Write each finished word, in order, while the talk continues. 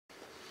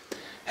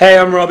Hey,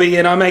 I'm Robbie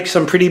and I make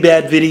some pretty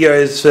bad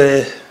videos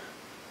for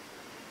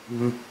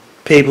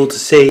people to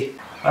see.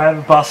 I have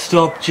a bus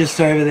stop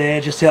just over there,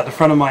 just out the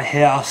front of my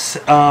house.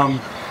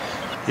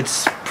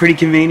 It's pretty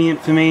convenient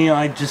for me.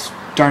 I just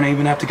don't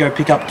even have to go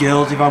pick up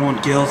girls if I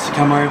want girls to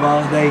come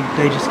over.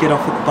 They just get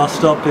off at the bus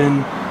stop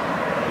and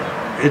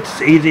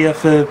it's easier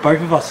for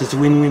both of us. It's a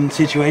win-win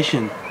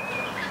situation.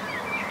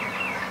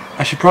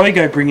 I should probably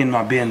go bring in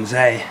my bins,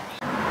 eh?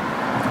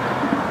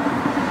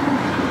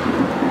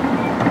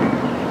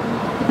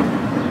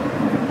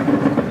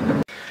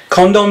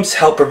 Condoms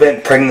help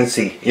prevent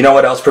pregnancy. You know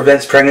what else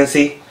prevents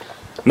pregnancy?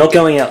 Not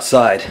going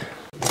outside.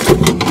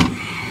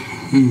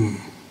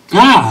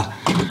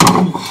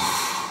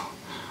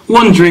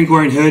 One drink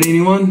won't hurt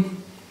anyone.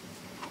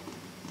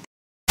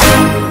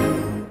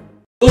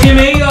 Look at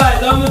me,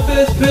 guys. I'm the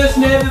first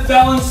person to ever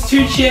balance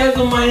 2 chairs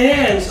on my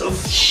hands. Oh,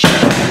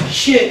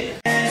 shit.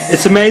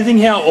 It's amazing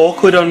how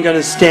awkward I'm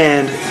gonna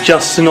stand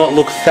just to not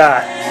look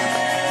fat.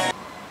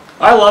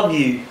 I love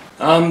you.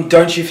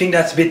 Don't you think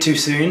that's a bit too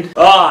soon?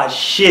 Ah,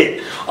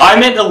 shit. I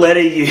meant the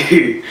letter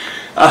U.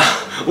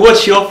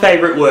 What's your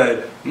favourite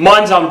word?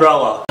 Mine's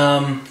umbrella.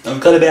 I've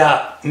got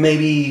about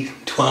maybe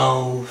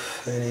 12,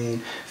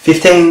 13,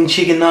 15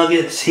 chicken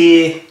nuggets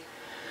here.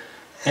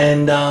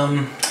 And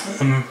I've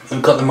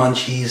got the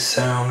munchies,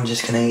 so I'm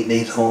just gonna eat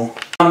these all.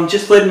 I'm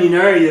just letting you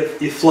know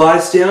your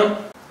fly's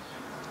down.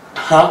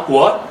 Huh?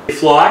 What? Your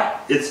fly?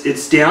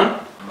 It's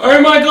down?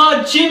 Oh my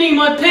god, Jimmy,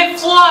 my pet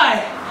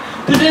fly!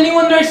 Does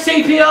anyone know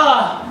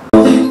CPR?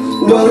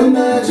 Well,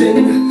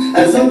 imagine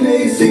as I'm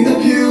pacing the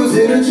pews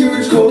in a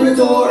church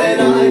corridor, and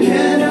I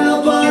can't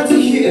help but to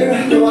hear,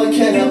 no, I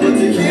can't help but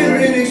to hear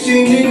an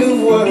exchanging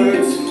of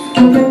words.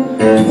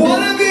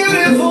 What a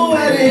beautiful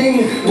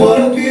wedding,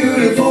 what a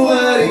beautiful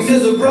wedding,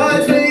 says a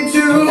bridesmaid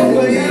to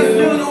a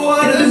yes,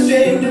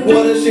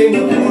 what a shame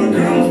the poor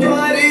girl's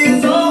bride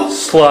is all.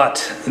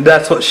 Slut.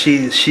 That's what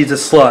she's a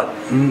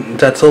slut.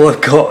 That's all I've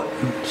got.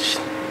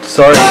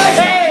 Sorry.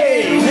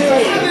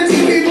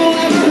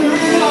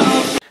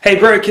 Hey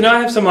bro, can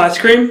I have some ice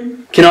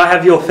cream? Can I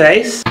have your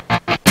face?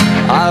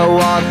 I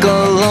walk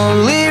a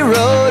lonely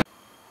road.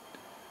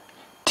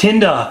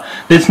 Tinder.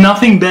 There's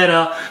nothing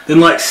better than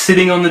like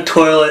sitting on the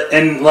toilet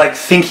and like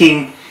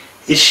thinking,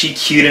 is she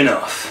cute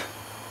enough?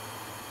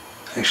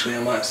 Actually, I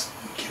might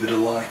give it a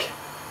like.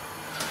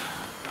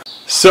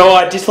 So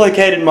I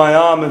dislocated my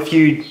arm a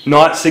few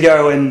nights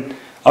ago and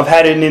I've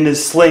had it in a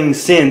sling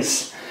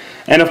since.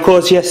 And of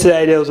course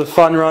yesterday there was a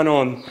fun run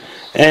on.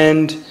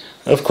 And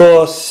of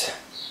course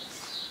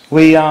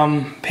we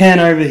pan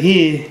over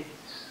here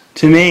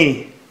to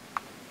me,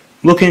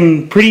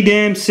 looking pretty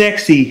damn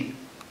sexy.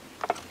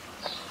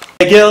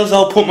 Hey girls,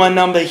 I'll put my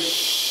number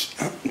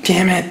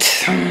damn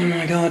it, oh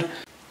my god.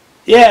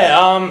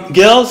 Yeah,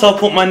 girls, I'll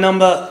put my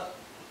number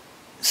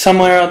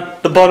somewhere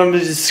at the bottom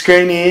of the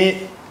screen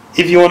here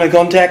if you want to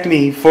contact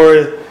me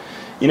for,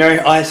 you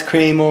know, ice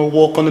cream or a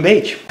walk on the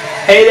beach.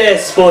 Hey there,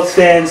 sports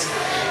fans.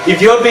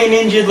 If you've been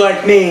injured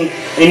like me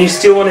and you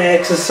still want to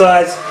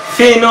exercise,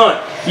 fear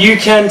not, you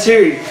can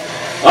too.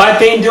 I've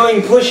been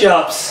doing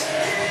push-ups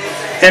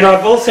and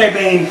I've also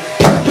been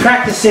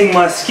practicing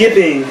my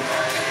skipping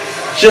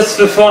just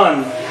for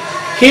fun.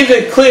 Here's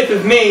a clip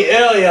of me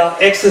earlier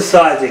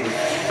exercising.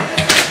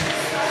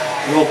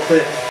 Roll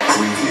clip.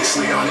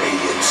 Previously on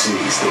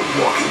AMC's The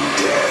Walking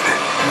Dead.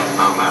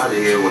 I'm out of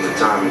here when the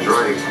time is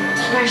right.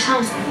 Where's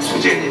home?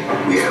 Virginia,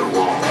 we have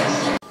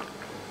walls.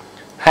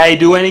 Hey,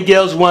 do any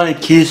girls want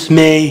to kiss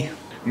me?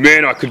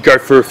 Man, I could go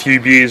for a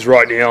few beers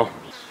right now.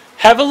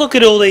 Have a look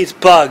at all these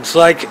bugs,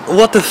 like,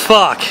 what the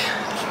fuck?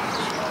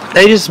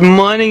 They just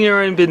minding their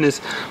own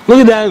business. Look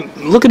at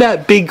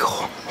that big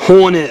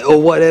hornet or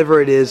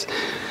whatever it is.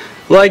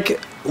 Like,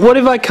 what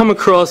if I come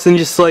across and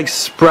just like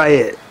spray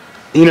it?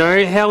 You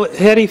know, how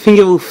do you think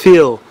it will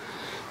feel?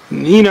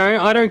 You know,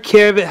 I don't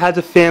care if it has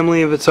a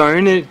family of its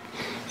own. It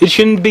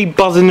shouldn't be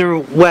buzzing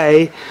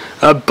away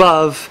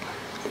above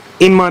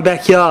in my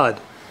backyard.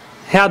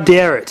 How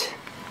dare it?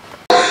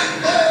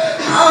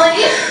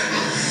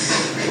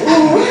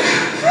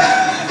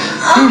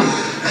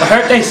 I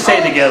hope they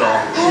stay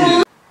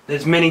together.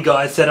 There's many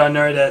guys that I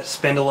know that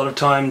spend a lot of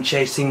time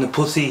chasing the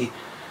pussy,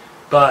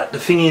 but the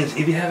thing is,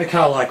 if you have a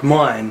car like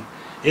mine,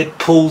 it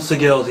pulls the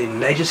girls in.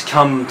 They just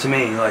come to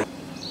me. Like,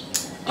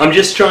 I'm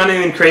just trying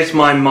to increase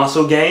my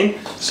muscle gain,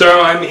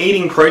 so I'm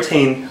eating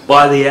protein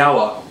by the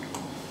hour.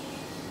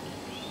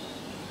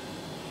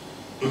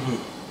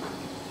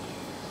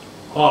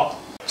 Hot.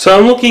 So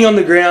I'm looking on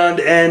the ground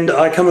and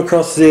I come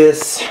across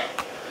this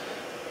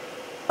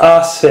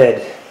arse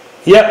fed.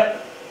 Yep.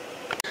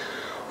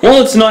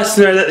 Well, it's nice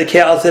to know that the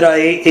cows that I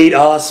eat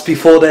arse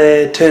before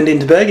they're turned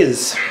into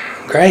burgers.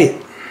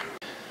 Great.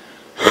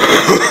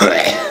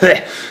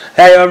 Hey,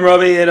 I'm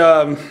Robbie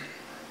and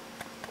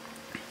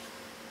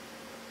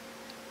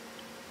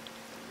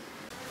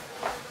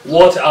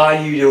what are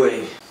you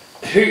doing?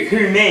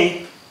 Who,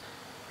 me?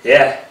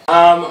 Yeah.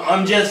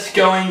 I'm just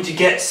going to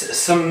get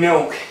some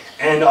milk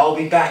and I'll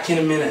be back in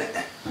a minute.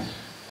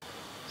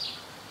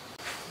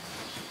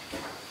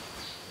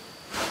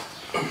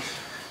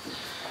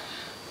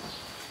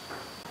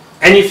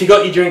 And you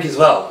forgot your drink as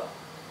well.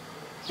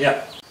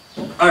 Yeah.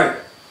 Oh.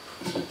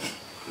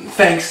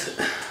 Thanks.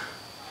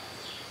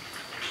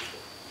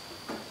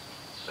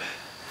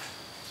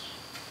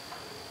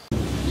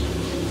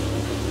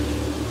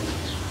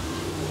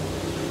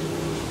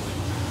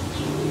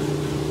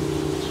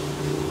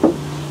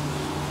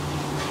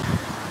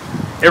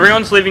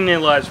 Everyone's living their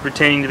lives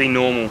pretending to be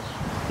normal,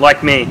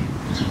 like me,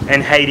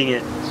 and hating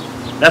it.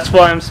 That's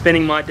why I'm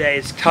spending my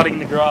days cutting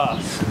the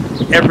grass,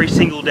 every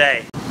single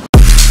day.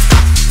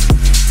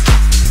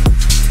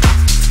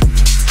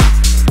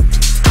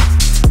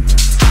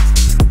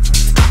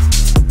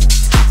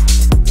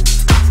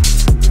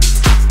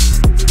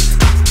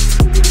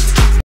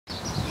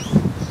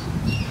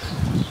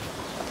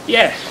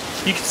 Yeah,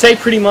 you could say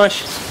pretty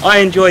much I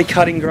enjoy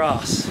cutting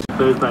grass.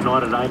 Thursday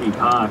night at Amy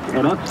Park,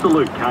 an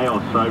absolute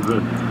chaos over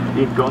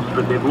in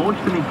Gosford. They've launched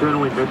an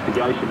internal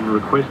investigation and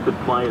requested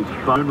players'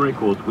 phone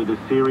records with a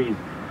series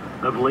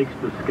of leaks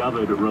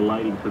discovered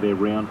relating to their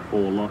round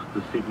 4 loss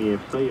to Sydney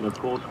FC. And of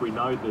course we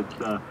know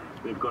that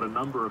they've got a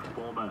number of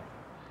former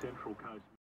Central Coast